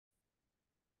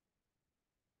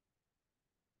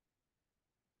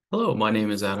Hello, my name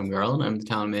is Adam Garland. I'm the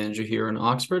town manager here in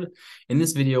Oxford. In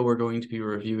this video, we're going to be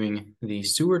reviewing the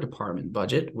sewer department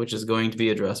budget, which is going to be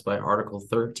addressed by Article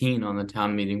 13 on the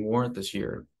town meeting warrant this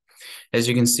year. As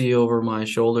you can see over my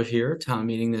shoulder here, town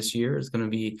meeting this year is going to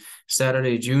be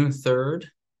Saturday, June 3rd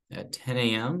at 10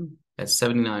 a.m. at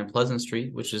 79 Pleasant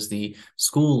Street, which is the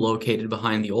school located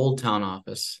behind the old town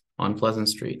office on Pleasant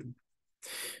Street.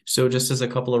 So just as a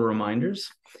couple of reminders,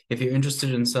 if you're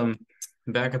interested in some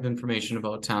backup information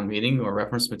about town meeting or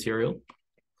reference material,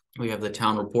 we have the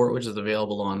town report, which is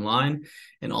available online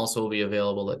and also will be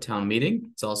available at town meeting.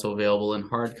 It's also available in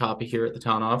hard copy here at the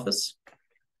town office.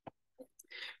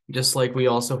 Just like we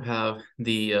also have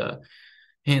the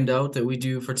handout that we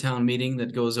do for town meeting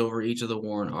that goes over each of the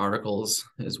warrant articles,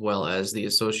 as well as the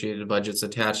associated budgets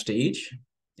attached to each.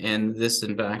 And this,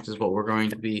 in fact, is what we're going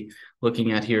to be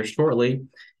looking at here shortly,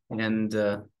 and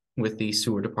with the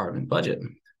sewer department budget.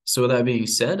 So with that being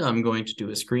said, I'm going to do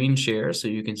a screen share so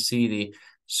you can see the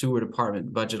sewer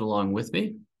department budget along with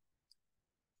me.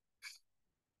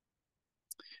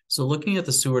 So looking at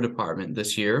the sewer department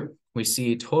this year, we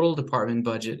see a total department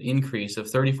budget increase of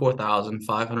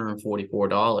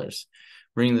 $34,544,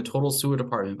 bringing the total sewer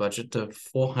department budget to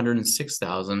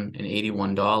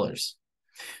 $406,081.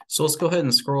 So let's go ahead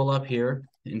and scroll up here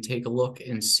and take a look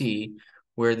and see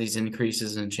where these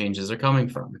increases and changes are coming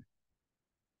from.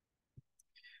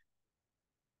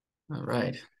 All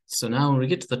right, so now when we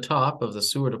get to the top of the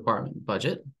sewer department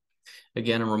budget,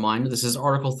 again, a reminder, this is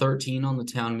Article 13 on the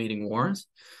town meeting warrant.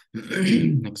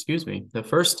 Excuse me. The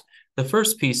first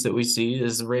piece that we see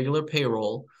is the regular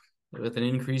payroll with an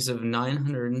increase of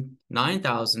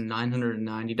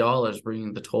 $9,990,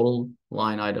 bringing the total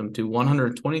line item to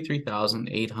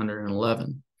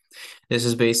 $123,811. This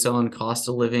is based on cost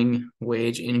of living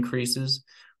wage increases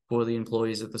for the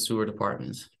employees at the sewer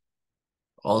department.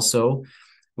 Also,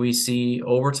 we see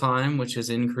overtime, which has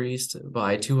increased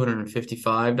by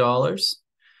 $255,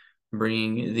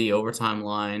 bringing the overtime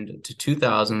line to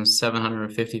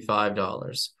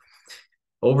 $2,755.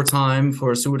 Overtime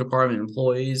for sewer department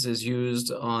employees is used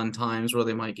on times where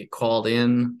they might get called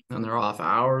in on their off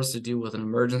hours to deal with an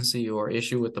emergency or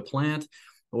issue with the plant,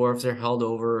 or if they're held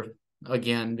over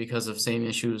again because of same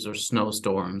issues or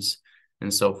snowstorms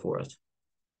and so forth.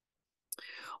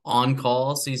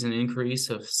 On-call sees an increase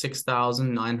of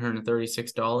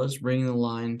 $6,936, bringing the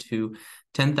line to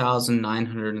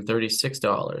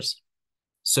 $10,936.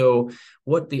 So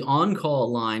what the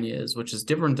on-call line is, which is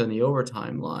different than the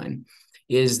overtime line,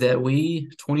 is that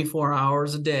we 24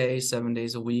 hours a day, 7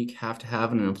 days a week, have to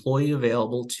have an employee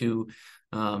available to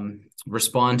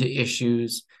respond to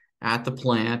issues at the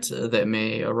plant that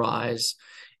may arise.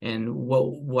 And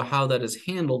how that is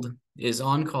handled is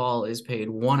on-call is paid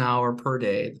 1 hour per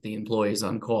day that the employee is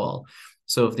on call.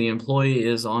 So if the employee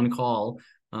is on call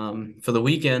for the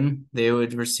weekend, they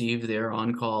would receive their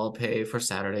on-call pay for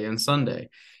Saturday and Sunday.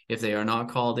 If they are not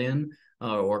called in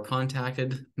or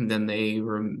contacted, then they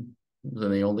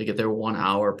only get their 1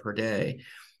 hour per day.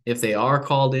 If they are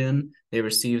called in, they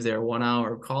receive their 1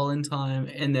 hour of call-in time,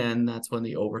 and then that's when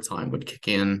the overtime would kick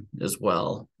in as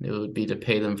well. It would be to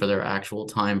pay them for their actual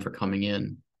time for coming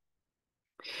in.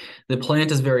 The plant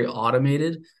is very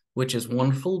automated, which is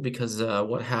wonderful because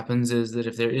what happens is that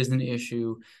if there is an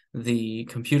issue, the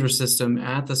computer system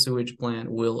at the sewage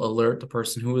plant will alert the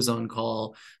person who is on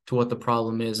call to what the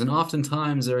problem is. And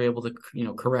oftentimes they're able to,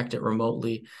 correct it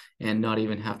remotely and not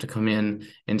even have to come in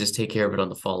and just take care of it on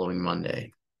the following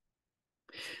Monday.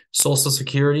 Social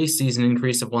Security sees an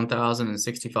increase of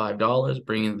 $1,065,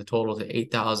 bringing the total to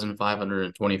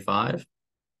 $8,525.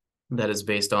 That is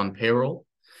based on payroll.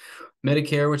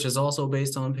 Medicare, which is also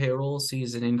based on payroll,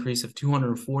 sees an increase of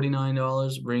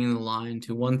 $249, bringing the line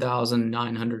to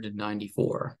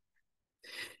 $1,994.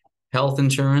 Health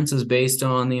insurance is based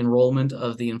on the enrollment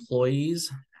of the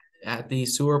employees at the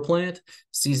sewer plant,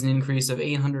 sees an increase of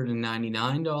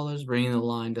 $899, bringing the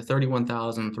line to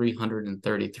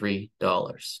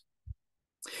 $31,333.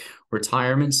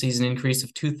 Retirement sees an increase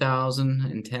of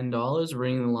 $2,010,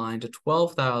 bringing the line to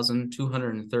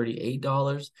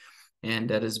 $12,238. And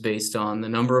that is based on the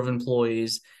number of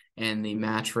employees and the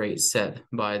match rate set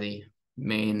by the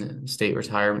Maine state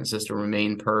retirement system, or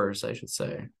Maine PERS, I should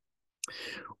say.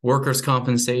 Workers'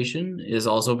 compensation is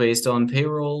also based on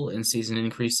payroll and sees an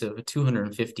increase of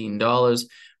 $215,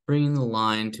 bringing the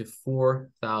line to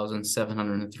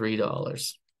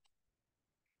 $4,703.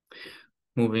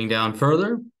 Moving down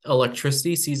further,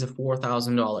 electricity sees a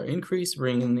 $4,000 increase,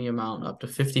 bringing the amount up to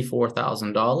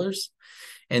 $54,000.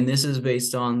 And this is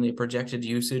based on the projected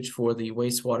usage for the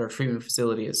wastewater treatment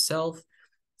facility itself,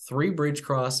 3 bridge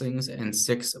crossings, and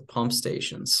 6 pump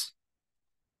stations.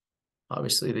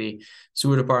 Obviously, the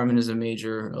sewer department is a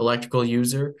major electrical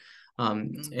user.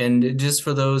 And just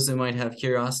for those that might have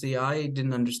curiosity, I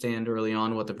didn't understand early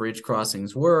on what the bridge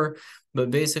crossings were,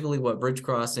 but basically what bridge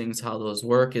crossings, how those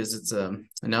work is it's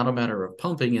not a matter of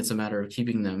pumping, it's a matter of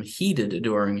keeping them heated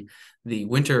during the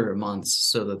winter months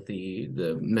so that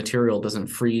the material doesn't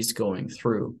freeze going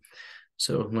through.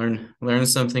 So learn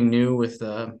something new with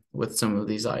some of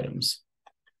these items.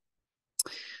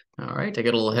 All right, I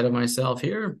get a little ahead of myself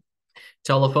here.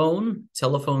 Telephone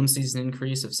sees an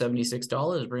increase of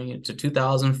 $76, bringing it to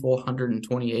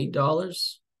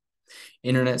 $2,428.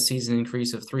 Internet sees an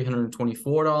increase of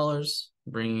 $324,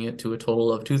 bringing it to a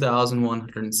total of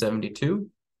 $2,172.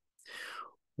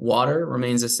 Water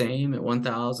remains the same at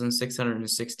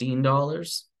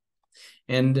 $1,616.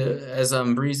 And as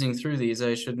I'm breezing through these,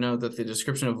 I should note that the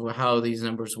description of how these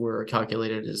numbers were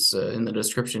calculated is in the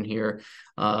description here.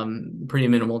 Pretty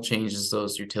minimal changes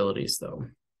those utilities, though.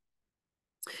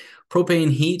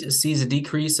 Propane heat sees a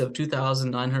decrease of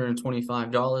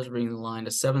 $2,925, bringing the line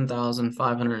to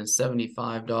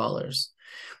 $7,575.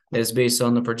 That is based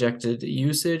on the projected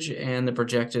usage and the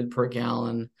projected per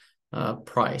gallon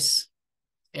price.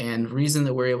 And reason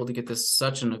that we're able to get this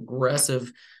such an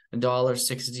aggressive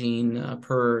 $1.16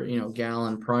 per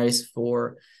gallon price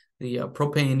for the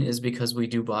propane is because we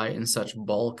do buy in such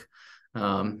bulk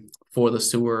for the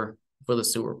sewer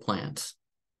plant.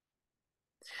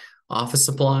 Office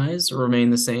supplies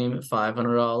remain the same at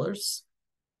 $500.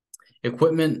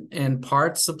 Equipment and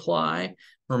parts supply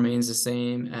remains the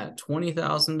same at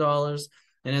 $20,000.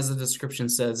 And as the description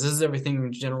says, this is everything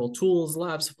from general tools,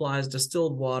 lab supplies,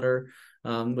 distilled water,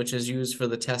 which is used for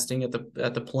the testing at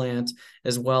the plant,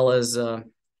 as well as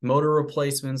motor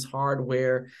replacements,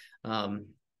 hardware,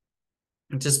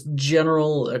 just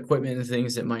general equipment and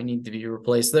things that might need to be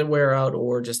replaced that wear out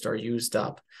or just are used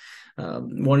up.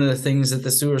 One of the things that the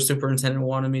sewer superintendent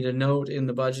wanted me to note in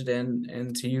the budget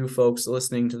and to you folks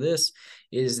listening to this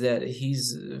is that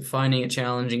he's finding it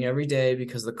challenging every day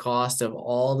because the cost of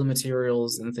all the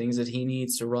materials and things that he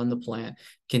needs to run the plant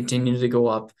continue to go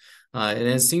up. And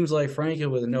it seems like, frankly,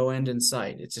 with no end in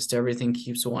sight, it's just everything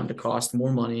keeps wanting to cost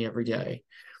more money every day.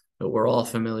 But we're all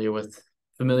familiar with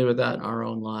that in our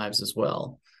own lives as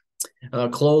well.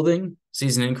 Clothing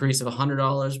sees an increase of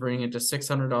 $100, bringing it to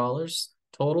 $600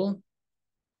 total.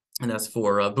 And that's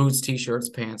for boots, t-shirts,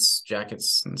 pants,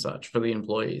 jackets, and such for the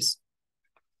employees.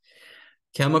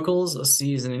 Chemicals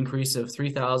sees an increase of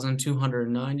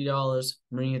 $3,290,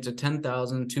 bringing it to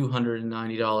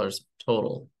 $10,290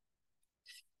 total.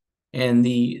 And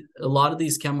a lot of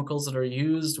these chemicals that are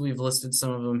used, we've listed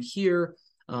some of them here.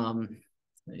 A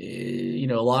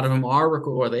lot of them are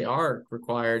required,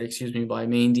 by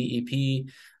Maine DEP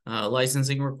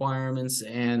licensing requirements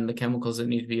and the chemicals that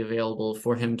need to be available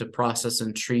for him to process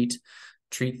and treat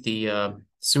the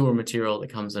sewer material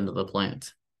that comes into the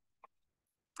plant.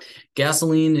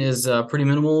 Gasoline is pretty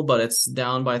minimal, but it's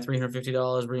down by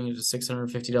 $350, bringing it to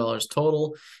 $650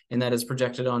 total, and that is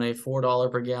projected on a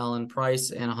 $4 per gallon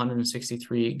price and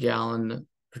 163 gallon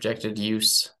projected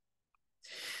use.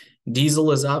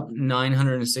 Diesel is up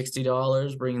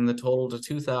 $960, bringing the total to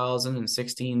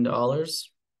 $2,016.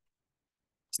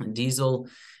 Diesel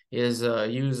is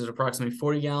used at approximately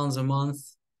 40 gallons a month.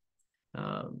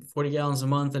 40 gallons a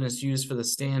month, and it's used for the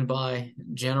standby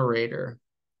generator.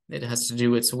 It has to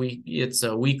do its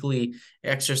weekly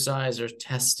exercise or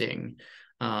testing.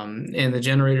 And the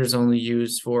generator is only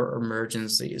used for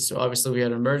emergencies. So obviously we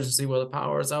had an emergency where the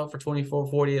power is out for 24,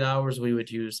 48 hours, we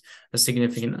would use a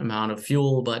significant amount of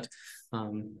fuel. But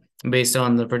based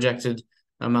on the projected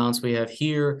amounts we have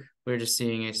here, we're just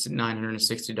seeing a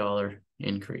 $960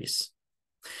 increase.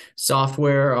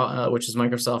 Software, which is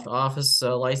Microsoft Office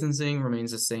licensing,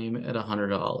 remains the same at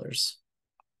 $100.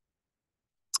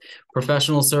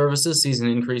 Professional services sees an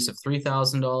increase of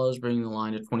 $3,000, bringing the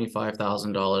line to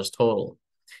 $25,000 total.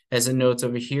 As it notes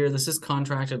over here, this is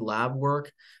contracted lab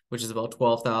work, which is about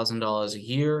 $12,000 a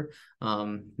year.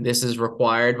 This is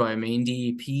required by Maine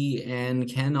DEP and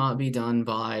cannot be done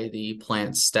by the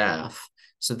plant staff.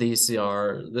 So this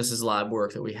is lab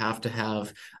work that we have to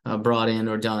have brought in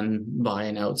or done by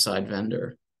an outside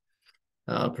vendor.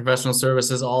 Professional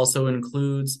services also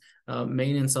includes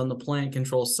maintenance on the plant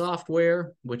control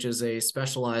software, which is a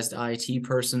specialized IT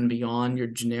person beyond your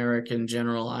generic and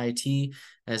general IT,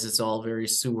 as it's all very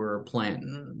sewer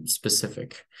plant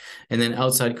specific. And then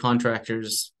outside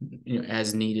contractors,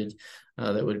 as needed,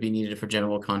 that would be needed for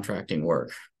general contracting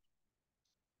work.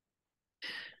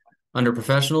 Under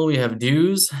professional, we have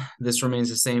dues. This remains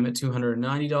the same at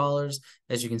 $290.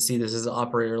 As you can see, this is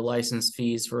operator license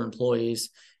fees for employees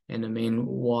and a Maine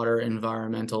Water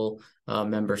environmental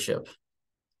membership.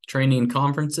 Training and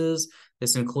conferences.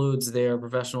 This includes their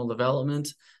professional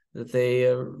development that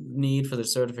they need for their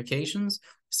certifications.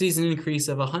 Sees an increase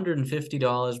of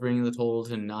 $150, bringing the total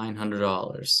to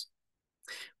 $900.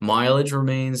 Mileage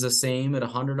remains the same at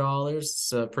 $100.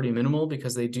 It's pretty minimal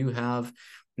because they do have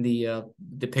the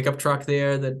pickup truck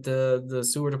there that the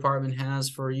sewer department has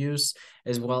for use,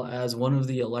 as well as one of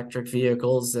the electric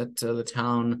vehicles that the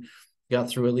town got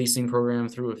through a leasing program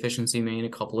through Efficiency Maine a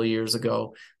couple of years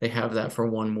ago. They have that for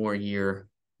one more year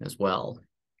as well.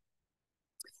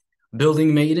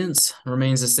 Building maintenance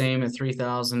remains the same at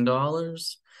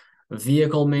 $3,000.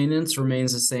 Vehicle maintenance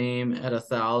remains the same at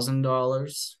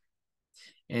 $1,000.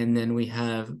 And then we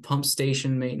have pump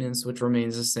station maintenance, which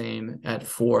remains the same at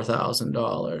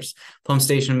 $4,000. Pump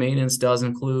station maintenance does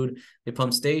include the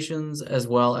pump stations as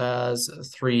well as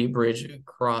 3 bridge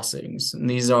crossings. And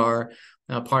these are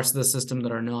parts of the system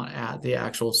that are not at the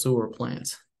actual sewer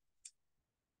plant.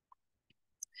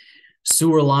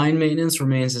 Sewer line maintenance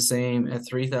remains the same at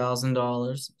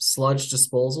 $3,000. Sludge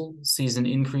disposal sees an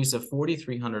increase of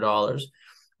 $4,300,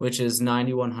 which is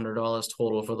 $9,100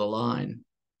 total for the line.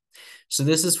 So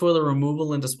this is for the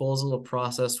removal and disposal of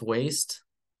processed waste.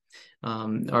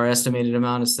 Our estimated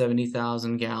amount is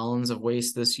 70,000 gallons of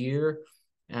waste this year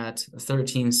at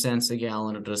 13 cents a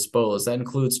gallon to dispose. That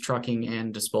includes trucking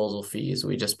and disposal fees.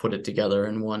 We just put it together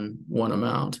in one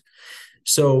amount.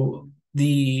 So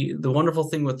the wonderful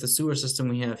thing with the sewer system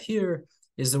we have here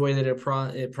is the way that it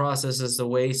processes the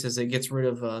waste is it gets rid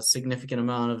of a significant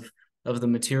amount of the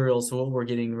material. So what we're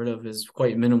getting rid of is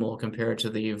quite minimal compared to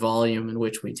the volume in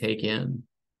which we take in.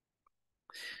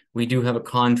 We do have a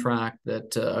contract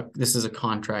that this is a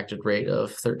contracted rate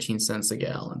of 13 cents a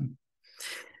gallon.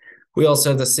 We also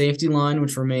have the safety line,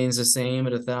 which remains the same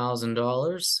at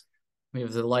 $1,000. We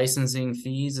have the licensing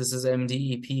fees. This is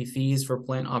MDEP fees for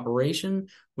plant operation,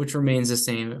 which remains the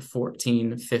same at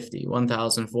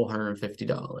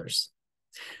 $1,450.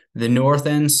 The north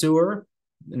end sewer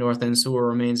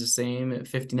remains the same at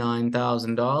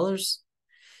 $59,000.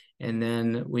 And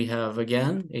then we have,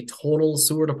 again, a total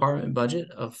sewer department budget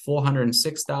of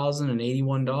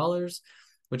 $406,081,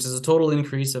 which is a total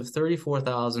increase of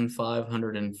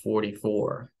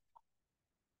 $34,544.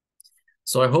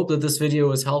 So I hope that this video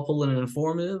was helpful and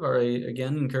informative. I,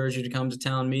 again, encourage you to come to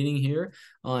town meeting here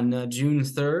on June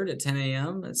 3rd at 10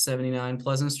 a.m. at 79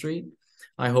 Pleasant Street.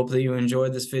 I hope that you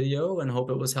enjoyed this video and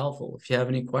hope it was helpful. If you have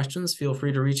any questions, feel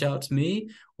free to reach out to me,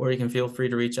 or you can feel free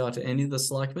to reach out to any of the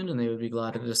selectmen, and they would be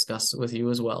glad to discuss it with you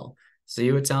as well. See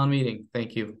you at town meeting.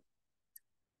 Thank you.